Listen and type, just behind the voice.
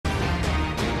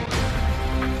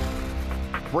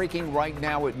Breaking right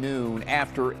now at noon,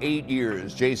 after 8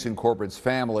 years, Jason Corbett's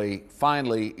family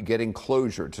finally getting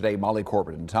closure. Today, Molly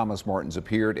Corbett and Thomas Martens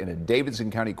appeared in a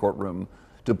Davidson County courtroom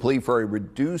to plead for a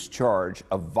reduced charge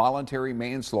of voluntary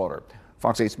manslaughter.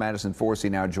 Fox 8's Madison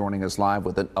Forsey now joining us live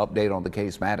with an update on the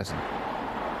case. Madison.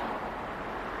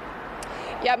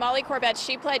 Yeah, Molly Corbett,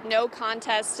 she pled no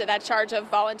contest to that charge of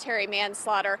voluntary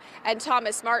manslaughter. And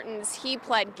Thomas Martens, he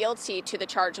pled guilty to the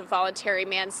charge of voluntary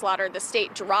manslaughter. The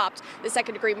state dropped the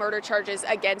second-degree murder charges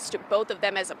against both of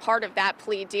them as a part of that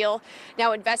plea deal.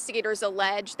 Now, investigators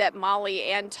allege that Molly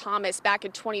and Thomas back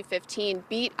in 2015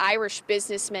 beat Irish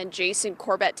businessman Jason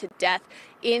Corbett to death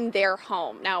in their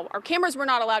home. Now, our cameras were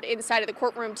not allowed inside of the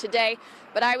courtroom today,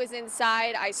 but I was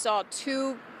inside. I saw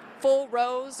two full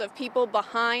rows of people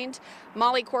behind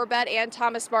Molly Corbett and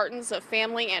Thomas Martens, of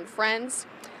family and friends.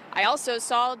 I also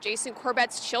saw Jason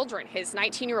Corbett's children, his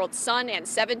 19-year-old son and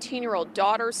 17-year-old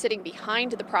daughter, sitting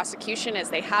behind the prosecution, as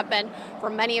they have been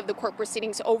for many of the court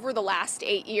proceedings over the last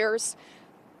 8 years.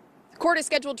 The court is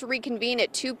scheduled to reconvene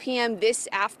at 2 p.m. this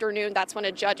afternoon. That's when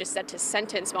a judge is set to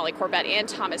sentence Molly Corbett and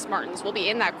Thomas Martens. We'll be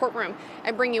in that courtroom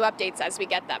and bring you updates as we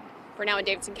get them. For now in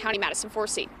Davidson County, Madison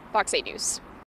Forsey, Fox 8 News.